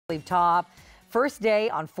top. First day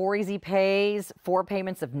on 4 easy pays, 4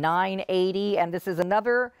 payments of $9.80. And this is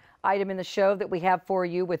another item in the show that we have for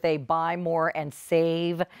you with a buy more and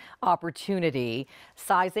save opportunity,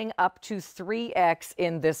 sizing up to 3X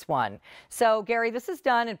in this one. So Gary, this is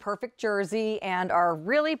done in perfect jersey and our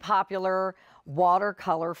really popular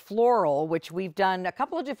watercolor floral, which we've done a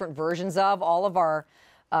couple of different versions of. All of our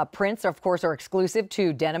prints, of course, are exclusive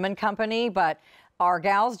to Denim Company, but our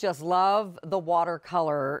gals just love the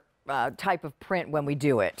watercolor type of print when we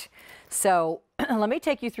do it. So let me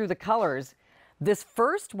take you through the colors. This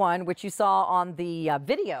first one, which you saw on the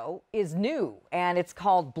video, is new, and it's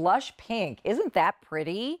called Blush Pink. Isn't that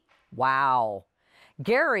pretty? Wow.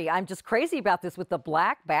 Gary, I'm just crazy about this with the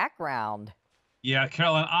black background. Yeah,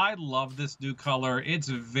 Carolyn, I love this new color. It's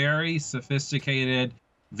very sophisticated,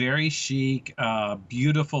 very chic,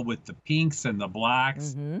 beautiful with the pinks and the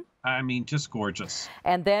blacks. I mean, just gorgeous.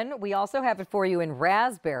 And then we also have it for you in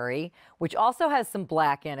raspberry, which also has some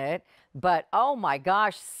black in it. But oh my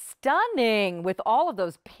gosh, stunning with all of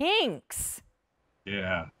those pinks.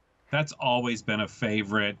 Yeah, that's always been a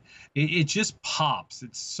favorite. It just pops.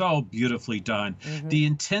 It's so beautifully done. The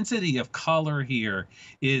intensity of color here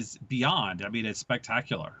is beyond. I mean, it's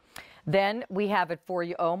spectacular. Then we have it for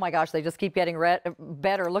you. Oh my gosh, they just keep getting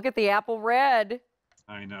better. Look at the apple red.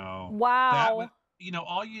 I know. Wow. You know,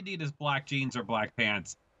 all you need is black jeans or black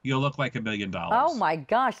pants. You'll look like $1 million. Oh my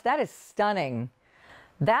gosh, that is stunning.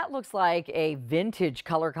 That looks like a vintage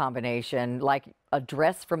color combination, like a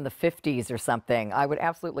dress from the 50s or something. I would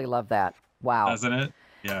absolutely love that. Wow. Doesn't it?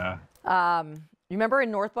 Yeah. You remember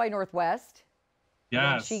in North by Northwest?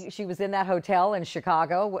 Yes. She was in that hotel in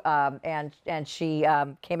Chicago, and she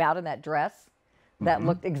came out in that dress that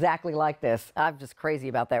looked exactly like this. I'm just crazy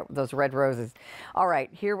about that, those red roses. All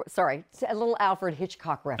right, here, sorry, a little Alfred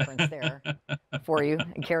Hitchcock reference there for you,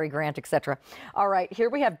 and Cary Grant, etc. All right,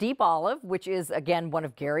 here we have Deep Olive, which is, again, one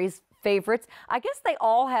of Gary's favorites. I guess they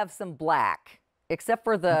all have some black, except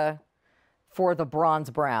for the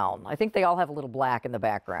bronze brown. I think they all have a little black in the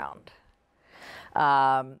background.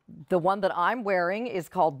 The one that I'm wearing is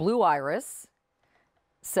called Blue Iris.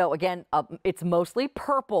 So again, it's mostly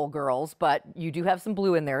purple, girls, but you do have some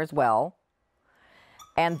blue in there as well.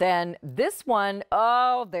 And then this one,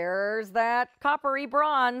 oh, there's that coppery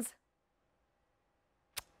bronze.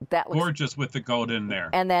 That looks gorgeous with the gold in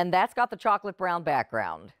there. And then that's got the chocolate brown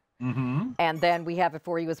background. And then we have it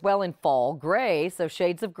for you as well in fall gray. So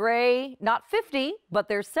shades of gray, not 50, but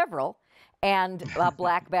there's several. And a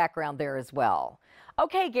black background there as well.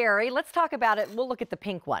 Okay, Gary, let's talk about it. We'll look at the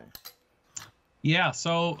pink one. Yeah,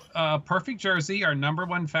 so perfect jersey, our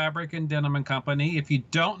 #1 fabric in Denim Company. If you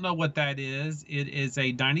don't know what that is, it is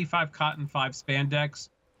a 95 cotton 5 spandex.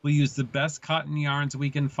 We use the best cotton yarns we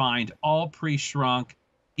can find, all pre-shrunk,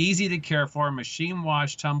 easy to care for, machine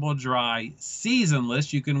wash, tumble dry,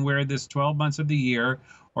 seasonless. You can wear this 12 months of the year,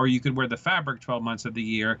 or you could wear the fabric 12 months of the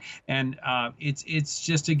year. And it's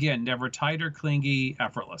just, again, never tight or clingy,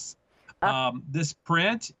 effortless. This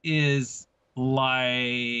print is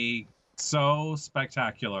like so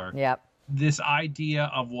spectacular. Yep. This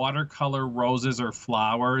idea of watercolor roses or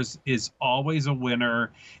flowers is always a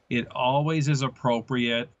winner. It always is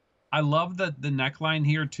appropriate. I love the neckline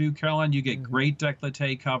here too, Carolyn. You get great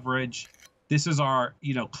décolleté coverage. This is our,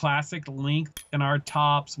 classic length in our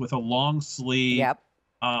tops with a long sleeve. Yep.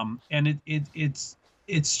 And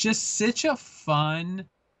it's just such a fun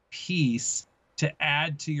piece to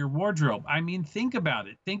add to your wardrobe. I mean, think about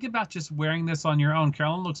it. Think about just wearing this on your own.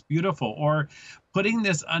 Carolyn looks beautiful. Or putting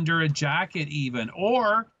this under a jacket even.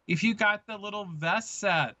 Or if you got the little vest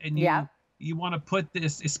set and you want to put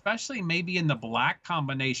this, especially maybe in the black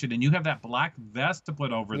combination, and you have that black vest to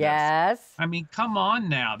put over this. Yes. I mean, come on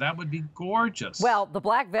now. That would be gorgeous. Well, the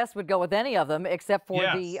black vest would go with any of them except for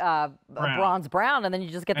the bronze brown, and then you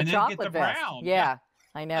just get the chocolate vest. Brown. Yeah.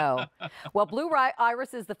 I know. Well, Blue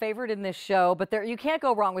Iris is the favorite in this show, but you can't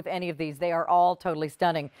go wrong with any of these. They are all totally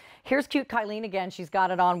stunning. Here's cute Kylene again. She's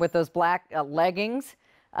got it on with those black leggings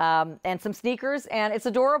and some sneakers, and it's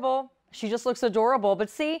adorable. She just looks adorable. But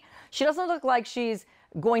see, she doesn't look like she's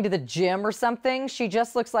going to the gym or something. She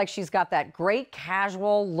just looks like she's got that great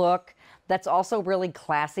casual look that's also really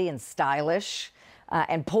classy and stylish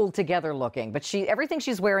and pulled together looking. But everything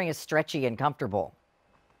she's wearing is stretchy and comfortable.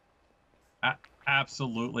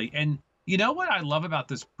 Absolutely. And you know what I love about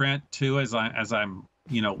this print too, as I'm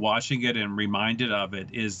washing it and reminded of it,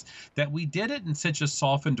 is that we did it in such a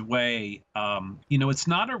softened way. It's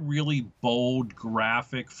not a really bold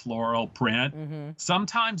graphic floral print.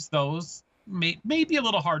 Sometimes those may be a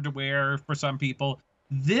little hard to wear for some people.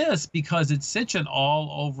 This, because it's such an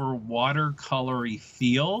all over watercolory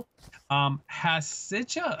feel, has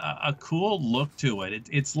such a cool look to it.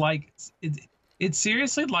 It's like it's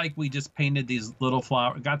seriously like we just painted these little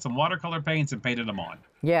flowers, got some watercolor paints and painted them on.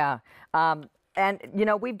 Yeah. And, you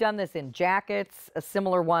know, we've done this in jackets,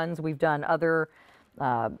 similar ones. We've done other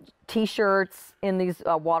T-shirts in these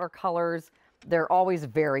watercolors. They're always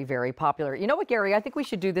very, very popular. You know what, Gary? I think we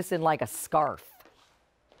should do this in like a scarf.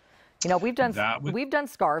 You know, we've done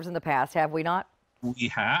scarves in the past, have we not? We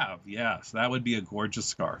have, yes. That would be a gorgeous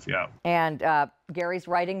scarf, yeah. And Gary's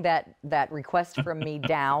writing that request from me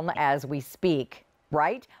down as we speak,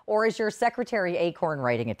 right? Or is your secretary Acorn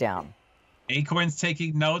writing it down? Acorn's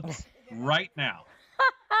taking notes right now.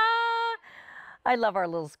 I love our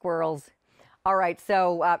little squirrels. All right,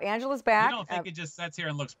 so Angela's back. You don't think it just sits here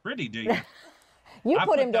and looks pretty, do you? You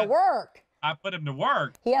put him to work. I put him to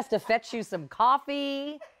work. He has to fetch you some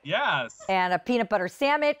coffee. Yes. And a peanut butter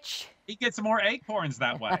sandwich. He gets more acorns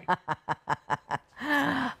that way.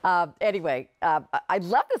 Anyway, I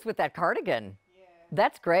love this with that cardigan. Yeah.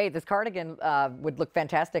 That's great. This cardigan would look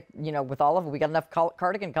fantastic, you know, with all of it. We got enough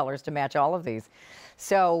cardigan colors to match all of these.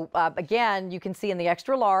 So again, you can see in the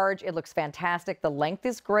extra large, it looks fantastic. The length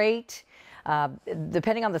is great.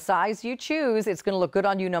 Depending on the size you choose, it's going to look good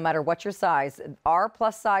on you no matter what your size. Our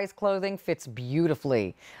plus size clothing fits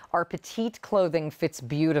beautifully. Our petite clothing fits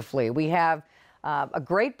beautifully. We have a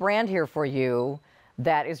great brand here for you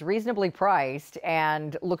that is reasonably priced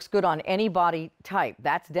and looks good on any body type.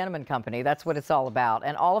 That's Denim Company. That's what it's all about.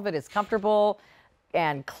 And all of it is comfortable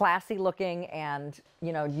and classy looking, and,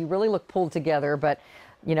 you know, you really look pulled together, but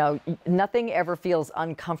you know, nothing ever feels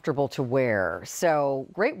uncomfortable to wear. So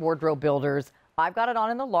great wardrobe builders. I've got it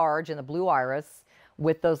on in the large in the blue iris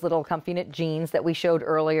with those little comfy knit jeans that we showed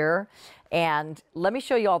earlier. And let me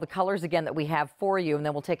show you all the colors again that we have for you, and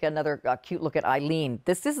then we'll take another cute look at Eileen.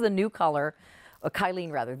 This is the new color,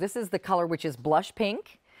 Kylene rather. This is the color which is blush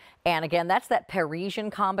pink. And again, that's that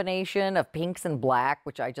Parisian combination of pinks and black,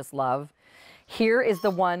 which I just love. Here is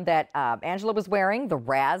the one that Angela was wearing, the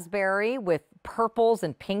raspberry with purples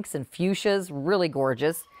and pinks and fuchsias, really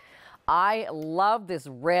gorgeous. I love this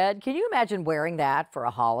red. Can you imagine wearing that for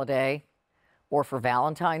a holiday or for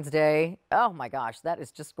Valentine's Day? Oh my gosh, that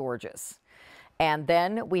is just gorgeous. And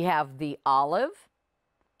then we have the olive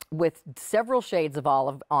with several shades of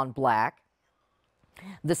olive on black.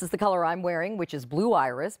 This is the color I'm wearing, which is blue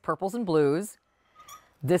iris, purples and blues.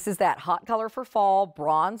 This is that hot color for fall,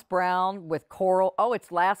 bronze brown with coral. Oh,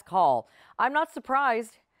 it's last call. I'm not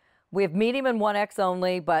surprised. We have medium and 1X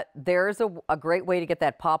only, but there's a great way to get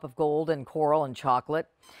that pop of gold and coral and chocolate.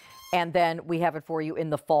 And then we have it for you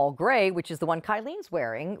in the fall gray, which is the one Kylene's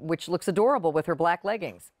wearing, which looks adorable with her black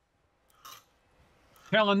leggings.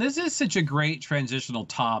 Carolyn, this is such a great transitional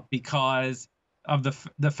top because of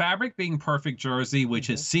the fabric being perfect jersey, which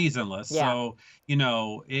is seasonless. Yeah. So, you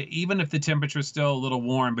know, even if the temperature is still a little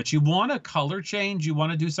warm, but you want a color change, you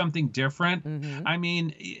want to do something different. I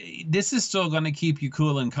mean, this is still going to keep you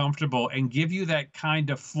cool and comfortable and give you that kind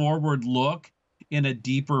of forward look in a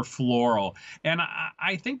deeper floral. And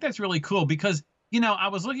I think that's really cool because, you know, I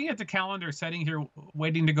was looking at the calendar sitting here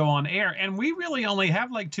waiting to go on air, and we really only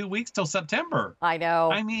have like 2 weeks till September. I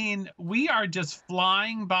know. I mean, we are just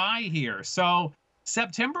flying by here. So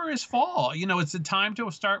September is fall. You know, it's a time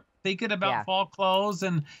to start thinking about fall clothes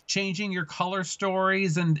and changing your color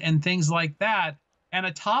stories and things like that. And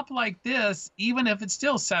a top like this, even if it's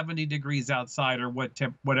still 70 degrees outside or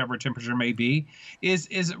whatever temperature may be,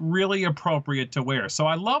 is really appropriate to wear. So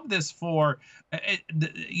I love this for,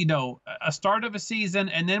 you know, a start of a season.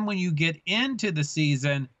 And then when you get into the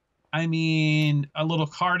season, I mean, a little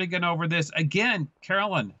cardigan over this. Again,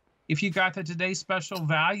 Carolyn, if you got the Today Special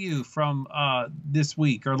value from this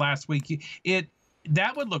week or last week,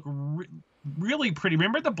 that would look really pretty.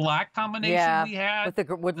 Remember the black combination we had?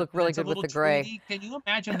 Would look really good with the gray. Tweedy. Can you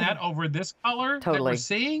imagine that over this color that we're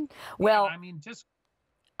seeing? Well, I mean, just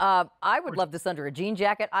I would love this under a jean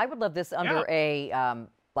jacket. I would love this under a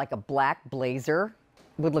like a black blazer.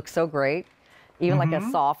 Would look so great. Even like a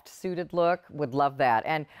soft suited look. Would love that.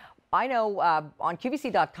 And I know on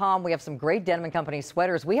QVC.com we have some great Denim Company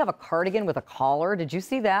sweaters. We have a cardigan with a collar. Did you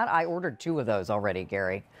see that? I ordered 2 of those already,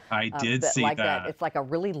 Gary. I did see that. It's like a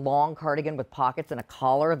really long cardigan with pockets and a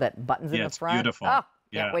collar that buttons in the front. It's beautiful. Oh,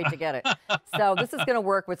 can't wait to get it. So this is going to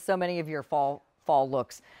work with so many of your fall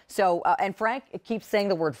looks. So, and Frank keeps saying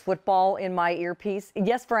the word football in my earpiece.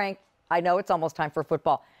 Yes, Frank, I know it's almost time for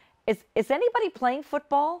football. Is anybody playing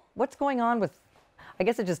football? What's going on with, I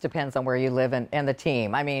guess it just depends on where you live and the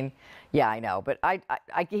team. I mean, yeah, I know. But I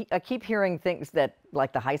keep hearing things that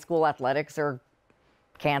like the high school athletics are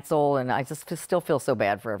canceled, and I just still feel so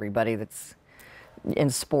bad for everybody that's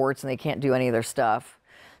in sports and they can't do any of their stuff.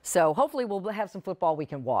 So hopefully we'll have some football we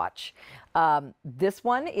can watch. This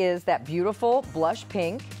one is that beautiful blush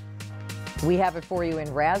pink. We have it for you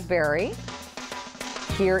in raspberry.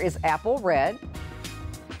 Here is apple red,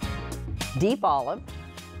 deep olive.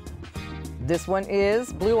 This one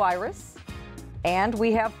is blue iris. And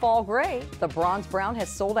we have fall gray. The bronze brown has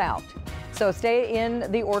sold out. So stay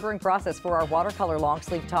in the ordering process for our watercolor long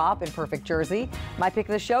sleeve top in perfect jersey. My pick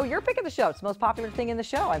of the show, your pick of the show. It's the most popular thing in the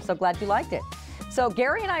show. I'm so glad you liked it. So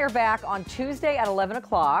Gary and I are back on Tuesday at 11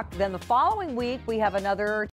 o'clock. Then the following week, we have another